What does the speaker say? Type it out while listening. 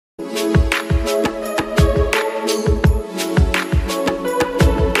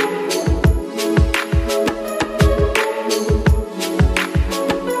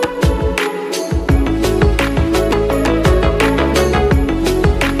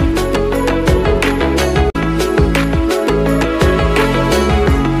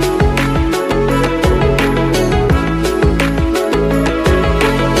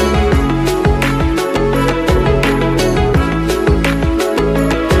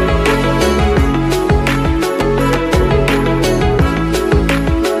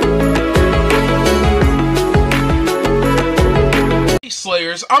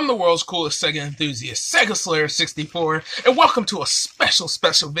gamers, I'm the world's coolest Sega enthusiast, Sega Slayer 64, and welcome to a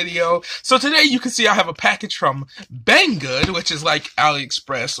special video. So today you can see I have a package from Banggood, which is like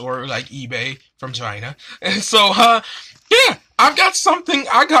AliExpress or like eBay from China. And so, yeah, I got something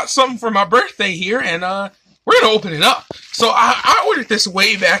for my birthday here, and we're gonna open it up. So I ordered this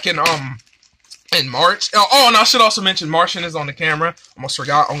way back in March. Oh, and I should also mention Martian is on the camera. Almost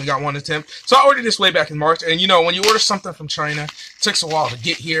forgot, only got one attempt. So I ordered this way back in March, and you know, when you order something from China, it takes a while to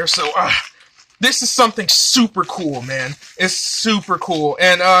get here. So this is something super cool, man. It's super cool,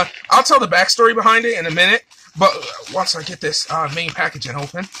 and I'll tell the backstory behind it in a minute. But once I get this main packaging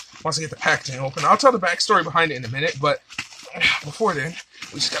open, I'll tell the backstory behind it in a minute. But before then,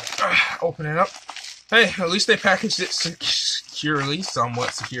 we just gotta open it up. Hey, at least they packaged it securely,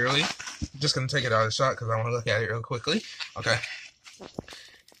 somewhat securely. I'm just gonna take it out of the shot because I want to look at it real quickly. Okay.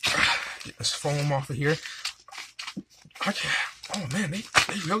 Get this foam off of here. Okay. Oh man, they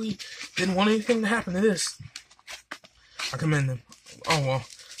really didn't want anything to happen to this. I commend them. Oh well,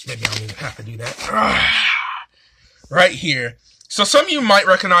 maybe I don't even have to do that. Right here. So some of you might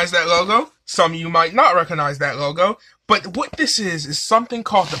recognize that logo. Some of you might not recognize that logo. But what this is something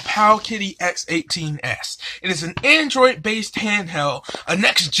called the Powkiddy X18S. It is an Android-based handheld, a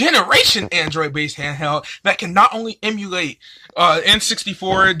next-generation Android-based handheld that can not only emulate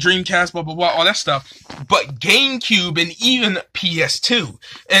N64, Dreamcast, blah, blah, blah, all that stuff, but GameCube and even PS2,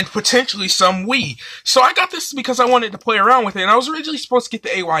 and potentially some Wii. So I got this because I wanted to play around with it, and I was originally supposed to get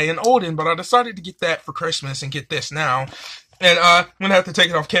the AYN Olden, but I decided to get that for Christmas and get this now. And I'm gonna have to take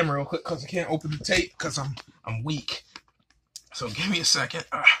it off camera real quick because I can't open the tape because I'm weak. So give me a second.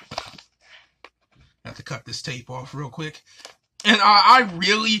 I have to cut this tape off real quick. And I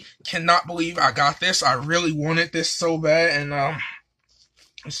really cannot believe I got this. I really wanted this so bad, and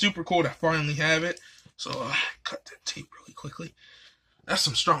it's super cool to finally have it. So cut that tape really quickly. That's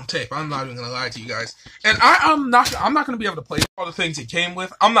some strong tape. I'm not even gonna lie to you guys. And I'm not gonna be able to play all the things it came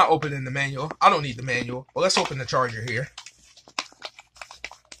with. I'm not opening the manual. I don't need the manual. Well, let's open the charger here.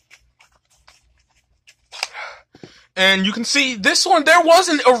 And you can see this one, there was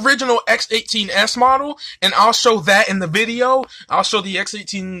an original X18S model, and I'll show that in the video. I'll show the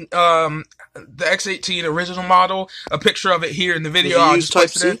X18 original model, a picture of it here in the video. I'll just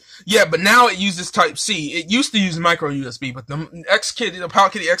place it in. Yeah, but now it uses Type-C. It used to use micro USB, but the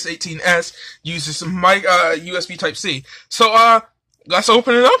Powkiddy X18S uses some USB Type-C. So, let's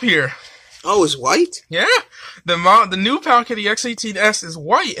open it up here. Oh, it's white? Yeah. The new Powkiddy X18S is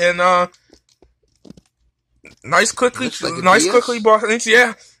white, and, nice quickly box.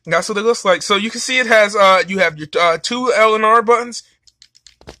 Yeah, that's what it looks like. So you can see it has you have your two L and R buttons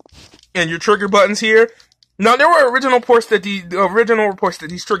and your trigger buttons here. Now there were original reports that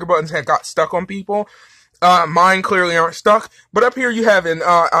these trigger buttons had got stuck on people. Mine clearly aren't stuck. But up here you have an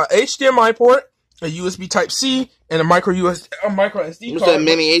HDMI port, a USB Type-C, and a micro SD What's that,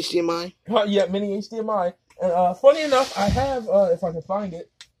 mini HDMI? Yeah, mini HDMI. And funny enough, I have if I can find it,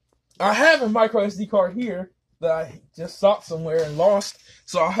 I have a micro SD card here that I just saw somewhere and lost,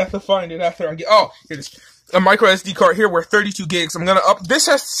 so I'll have to find it after I get. Oh, here it is. A micro SD card here with 32 gigs. I'm gonna this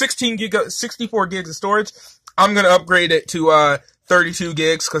has 64 gigs of storage. I'm gonna upgrade it to 32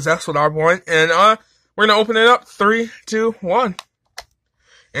 gigs because that's what I want. And we're gonna open it up. 3, 2, 1.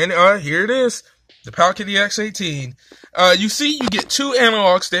 And here it is, the Powkiddy X18. You see, you get two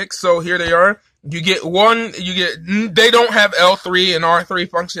analog sticks. So here they are. They don't have L3 and R3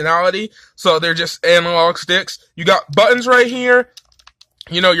 functionality, so they're just analog sticks. You got buttons right here,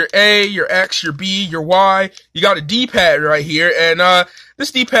 you know, your A, your X, your B, your Y. You got a D-pad right here, and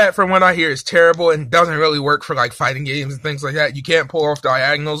this D-pad, from what I hear, is terrible and doesn't really work for, like, fighting games and things like that. You can't pull off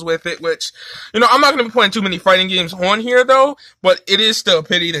diagonals with it, which, you know, I'm not going to be playing too many fighting games on here, though, but it is still a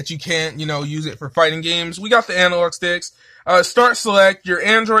pity that you can't, you know, use it for fighting games. We got the analog sticks. Start, select, your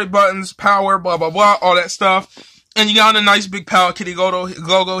Android buttons, power, blah, blah, blah, all that stuff. And you got a nice big Powkiddy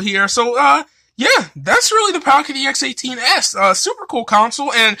logo here. So, yeah, that's really the Powkiddy X18S. Super cool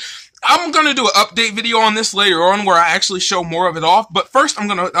console. And I'm gonna do an update video on this later on where I actually show more of it off. But first, I'm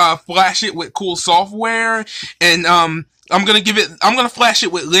gonna, flash it with cool software. And, I'm gonna flash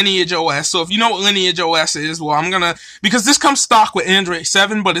it with Lineage OS. So if you know what Lineage OS is, well, because this comes stock with Android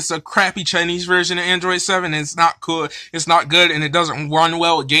 7, but it's a crappy Chinese version of Android 7, and it's not good, and it doesn't run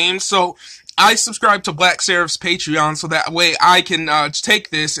well with games. So I subscribe to Black Seraph's Patreon, so that way I can, take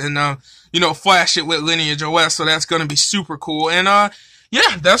this and, you know, flash it with Lineage OS. So that's gonna be super cool. And,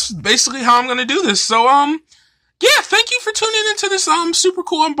 yeah, that's basically how I'm gonna do this. So, yeah, thank you for tuning into this super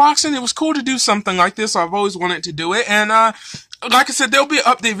cool unboxing. It was cool to do something like this. I've always wanted to do it, and like I said, there'll be an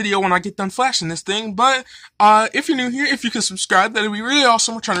update video when I get done flashing this thing, but if you're new here, if you can subscribe, that'd be really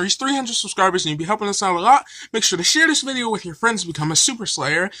awesome. We're trying to reach 300 subscribers, and you'll be helping us out a lot. Make sure to share this video with your friends to become a Super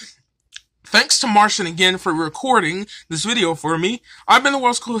Slayer. Thanks to Martian again for recording this video for me. I've been the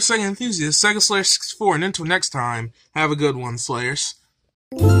world's coolest Sega enthusiast, Sega Slayer 64, and until next time, have a good one, Slayers.